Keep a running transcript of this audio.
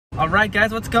Alright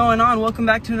guys, what's going on? Welcome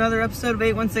back to another episode of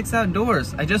 816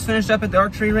 Outdoors. I just finished up at the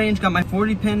archery range, got my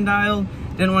 40 pin dialed.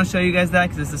 Didn't want to show you guys that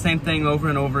because it's the same thing over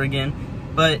and over again.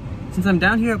 But since I'm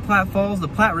down here at Platte Falls, the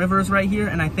Platte River is right here,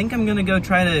 and I think I'm going to go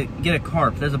try to get a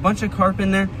carp. There's a bunch of carp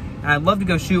in there, and I'd love to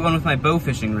go shoot one with my bow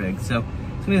fishing rig. So it's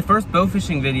going to be the first bow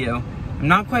fishing video. I'm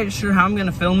not quite sure how I'm going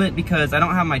to film it because I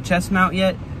don't have my chest mount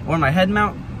yet, or my head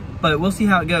mount, but we'll see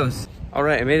how it goes.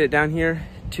 Alright, I made it down here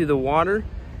to the water.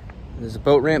 There's a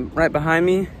boat ramp right behind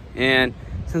me, and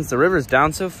since the river's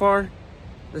down so far,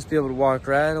 I'll just be able to walk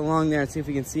right along there and see if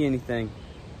we can see anything.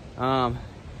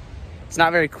 It's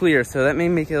not very clear, so that may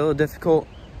make it a little difficult,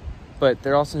 but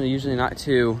they're also usually not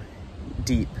too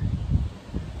deep.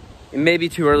 It may be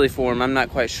too early for them, I'm not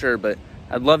quite sure, but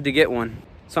I'd love to get one.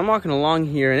 So I'm walking along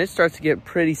here, and it starts to get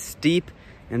pretty steep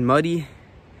and muddy,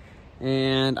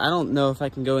 and I don't know if I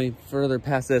can go any further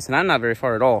past this, and I'm not very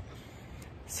far at all.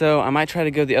 So I might try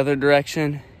to go the other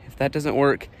direction. If that doesn't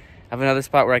work, I have another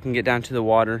spot where I can get down to the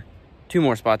water. 2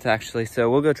 more spots actually, so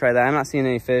we'll go try that. I'm not seeing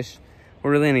any fish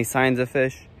or really any signs of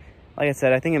fish. Like I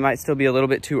said, I think it might still be a little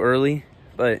bit too early,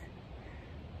 but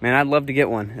man, I'd love to get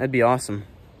one. That'd be awesome.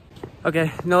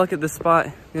 Okay, now look at this spot.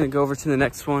 I'm gonna go over to the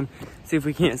next one, see if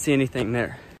we can't see anything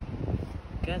there.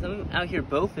 Guys, I'm out here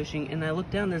bow fishing, and I look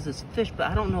down, there's this fish, but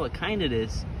I don't know what kind it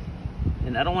is.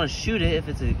 And I don't want to shoot it if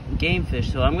it's a game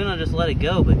fish, so I'm gonna just let it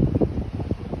go, but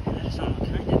man, I just don't know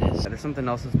what kind it is. There's something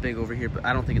else that's big over here, but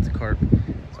I don't think it's a carp,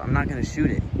 so I'm not gonna shoot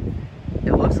it.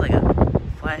 It looks like a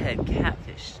flathead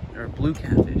catfish, or a blue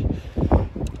catfish.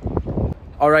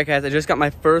 Alright guys, I just got my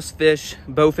first fish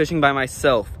bow fishing by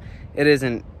myself. It is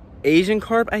an Asian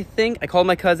carp, I think. I called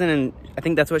my cousin, and I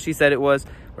think that's what she said it was,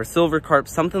 or silver carp,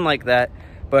 something like that.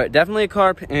 But definitely a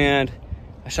carp, and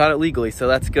I shot it legally, so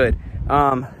that's good.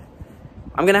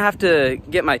 I'm gonna have to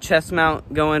get my chest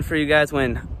mount going for you guys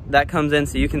when that comes in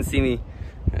so you can see me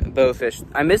bow fish.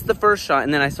 I missed the first shot,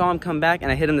 and then I saw him come back,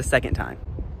 and I hit him the second time.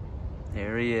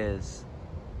 There he is.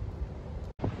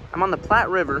 I'm on the Platte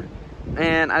River,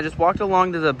 and I just walked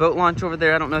along to the boat launch over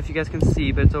there. I don't know if you guys can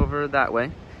see, but it's over that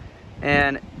way.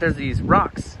 And there's these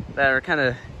rocks that are kind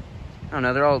of, I don't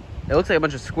know, they're all, it looks like a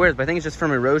bunch of squares, but I think it's just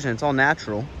from erosion. It's all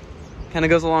natural. Kind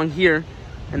of goes along here.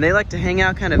 And they like to hang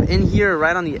out kind of in here,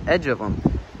 right on the edge of them.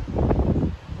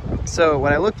 So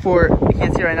what I look for, you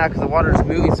can't see right now because the water is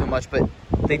moving so much, but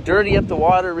they dirty up the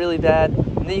water really bad,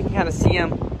 and then you can kind of see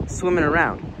them swimming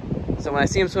around. So when I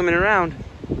see them swimming around,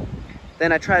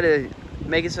 then I try to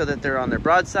make it so that they're on their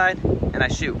broadside, and I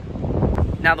shoot.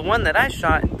 Now the one that I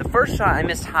shot, the first shot I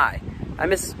missed high. I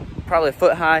missed probably a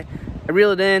foot high. I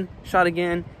reeled it in, shot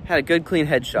again, had a good clean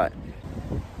headshot.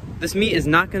 This meat is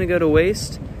not gonna go to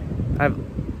waste. I've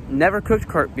never cooked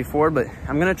carp before, but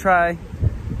I'm gonna try.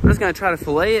 I'm just gonna try to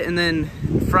fillet it and then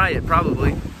fry it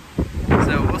probably.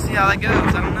 So we'll see how that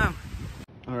goes. I don't know.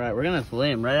 All right, we're gonna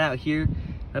fillet him right out here,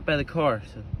 right by the car.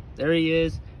 So there he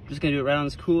is. I'm just gonna do it right on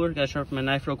this cooler. Gotta sharpen my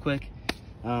knife real quick.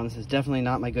 This is definitely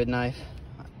not my good knife.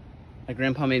 My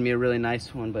grandpa made me a really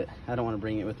nice one, but I don't want to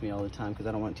bring it with me all the time because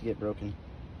I don't want it to get broken.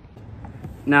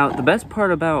 Now, the best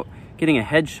part about getting a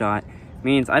headshot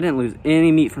means I didn't lose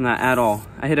any meat from that at all.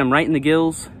 I hit him right in the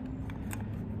gills.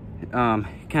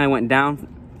 Kind of went down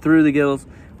through the gills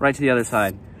right to the other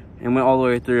side and went all the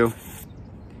way through.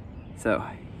 So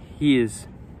he was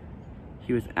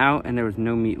out and there was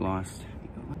no meat lost.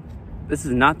 This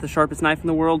is not the sharpest knife in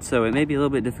the world, so it may be a little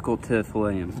bit difficult to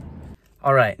fillet him.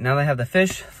 All right, now that I have the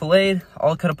fish filleted,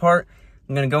 all cut apart,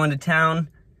 I'm gonna go into town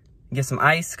and get some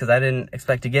ice because I didn't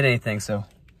expect to get anything. So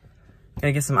I'm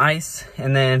gonna get some ice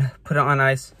and then put it on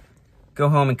ice, go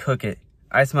home and cook it.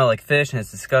 I smell like fish and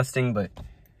it's disgusting, but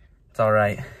it's all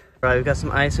right. All right, we've got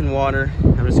some ice and water.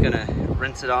 I'm just gonna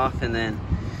rinse it off and then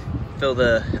fill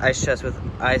the ice chest with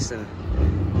ice and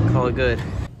call it good.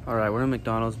 All right, we're in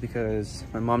McDonald's because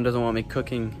my mom doesn't want me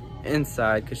cooking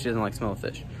inside because she doesn't like the smell of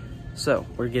fish. So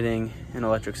we're getting an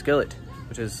electric skillet,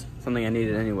 which is something I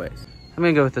needed anyways. I'm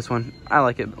gonna go with this one. I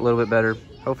like it a little bit better.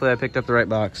 Hopefully I picked up the right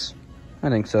box. I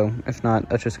think so. If not,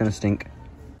 that's just gonna stink.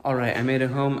 All right, I made it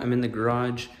home. I'm in the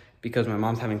garage because my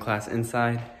mom's having class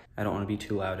inside. I don't wanna be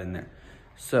too loud in there.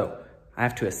 So I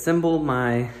have to assemble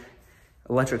my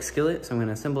electric skillet. So I'm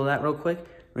gonna assemble that real quick.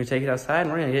 We're gonna take it outside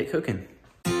and we're gonna get cooking.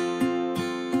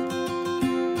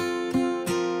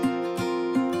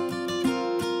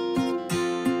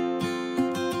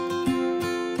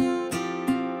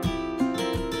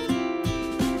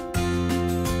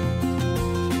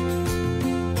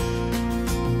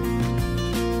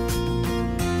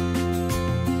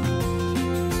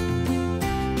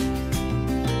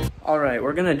 All right,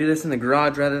 we're gonna do this in the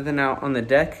garage rather than out on the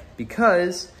deck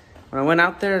because when I went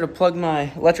out there to plug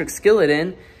my electric skillet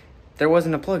in, there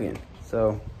wasn't a plug-in.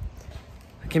 So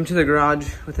I came to the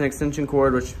garage with an extension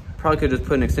cord, which probably could just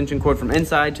put an extension cord from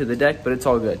inside to the deck, but it's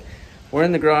all good. We're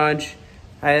in the garage.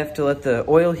 I have to let the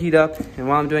oil heat up, and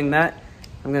while I'm doing that,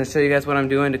 I'm gonna show you guys what I'm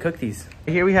doing to cook these.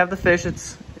 Here we have the fish.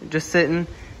 It's just sitting.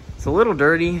 It's a little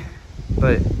dirty,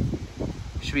 but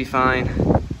it should be fine.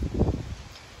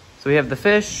 So we have the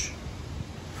fish,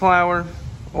 flour,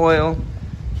 oil,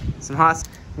 some hot.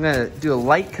 I'm gonna do a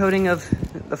light coating of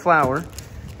the flour,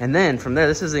 and then from there,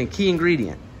 this is a key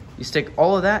ingredient. You stick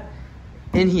all of that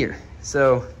in here.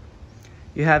 So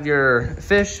you have your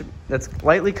fish that's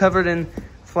lightly covered in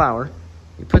flour.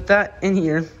 You put that in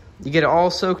here. You get it all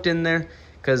soaked in there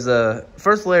because the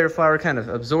first layer of flour kind of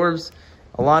absorbs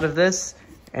a lot of this,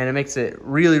 and it makes it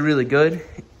really, really good.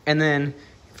 And then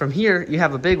from here, you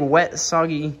have a big wet,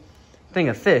 soggy thing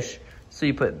of fish. So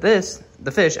you put this,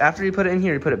 the fish, after you put it in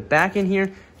here, you put it back in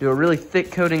here, do a really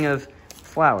thick coating of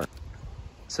flour.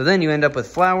 So then you end up with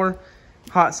flour,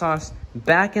 hot sauce,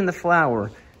 back in the flour,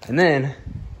 and then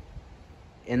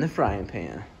in the frying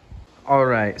pan. All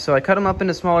right, so I cut them up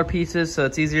into smaller pieces so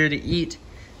it's easier to eat,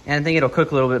 and I think it'll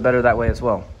cook a little bit better that way as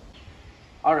well.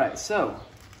 All right, so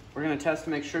we're gonna test to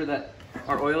make sure that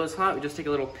our oil is hot. We just take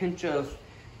a little pinch of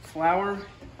flour.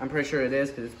 I'm pretty sure it is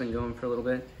because it's been going for a little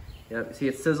bit. Yep, see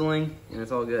it's sizzling and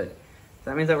it's all good. So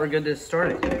that means that we're good to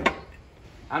start it.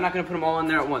 I'm not gonna put them all in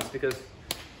there at once because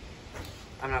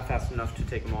I'm not fast enough to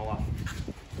take them all off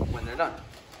when they're done.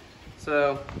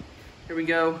 So here we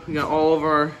go. We got all of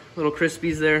our little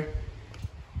crispies there.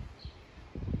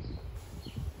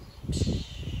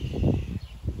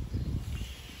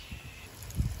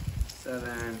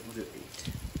 7, we'll do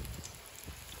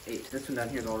 8. 8. This one down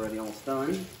here is already almost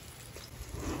done.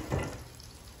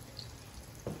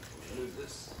 Move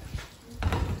this.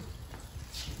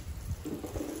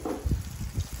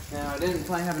 Now I didn't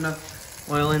quite have enough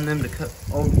oil in them to cut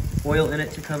oil in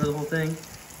it to cover the whole thing.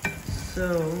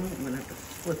 So I'm gonna have to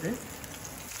flip it.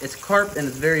 It's carp and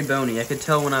it's very bony. I could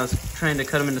tell when I was trying to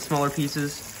cut them into smaller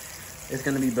pieces, it's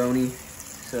gonna be bony.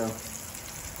 So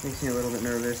makes me a little bit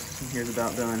nervous. And here's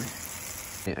about done.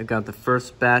 Okay, I got the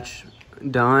first batch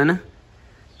done.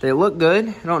 They look good.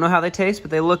 I don't know how they taste,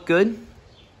 but they look good.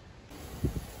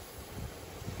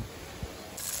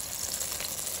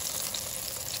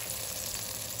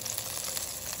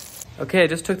 Okay, I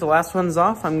just took the last ones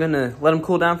off. I'm gonna let them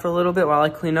cool down for a little bit while I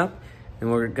clean up,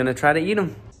 and we're gonna try to eat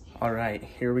them. All right,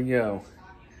 here we go.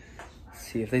 Let's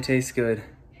see if they taste good.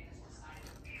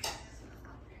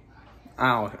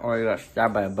 Ow, I already got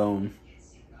stabbed by a bone.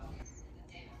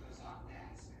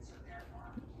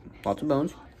 Lots of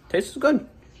bones. Tastes good.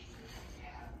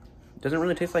 Doesn't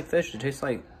really taste like fish. It tastes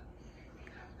like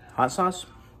hot sauce.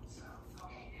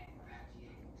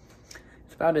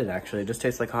 That's about it, actually. It just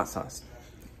tastes like hot sauce.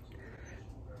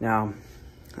 Now,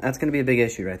 that's gonna be a big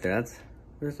issue right there.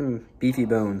 There's some beefy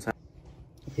bones.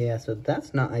 Yeah, so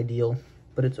that's not ideal,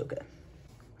 but it's okay.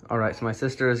 All right, so my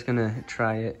sister is gonna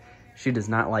try it. She does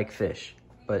not like fish,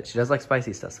 but she does like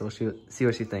spicy stuff, so we'll see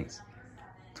what she thinks.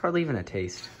 It's hardly even a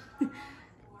taste.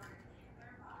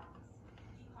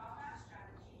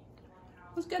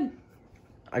 That's good.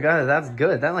 I got it, that's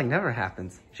good. That like never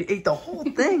happens. She ate the whole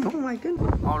thing, oh my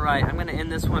goodness. All right, I'm gonna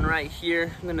end this one right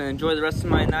here. I'm gonna enjoy the rest of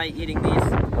my night eating these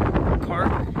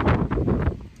carp.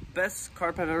 Best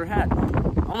carp I've ever had.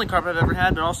 Only carp I've ever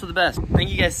had, but also the best. Thank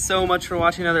you guys so much for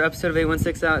watching another episode of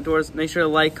 816 Outdoors. Make sure to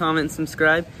like, comment, and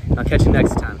subscribe. I'll catch you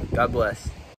next time. God bless.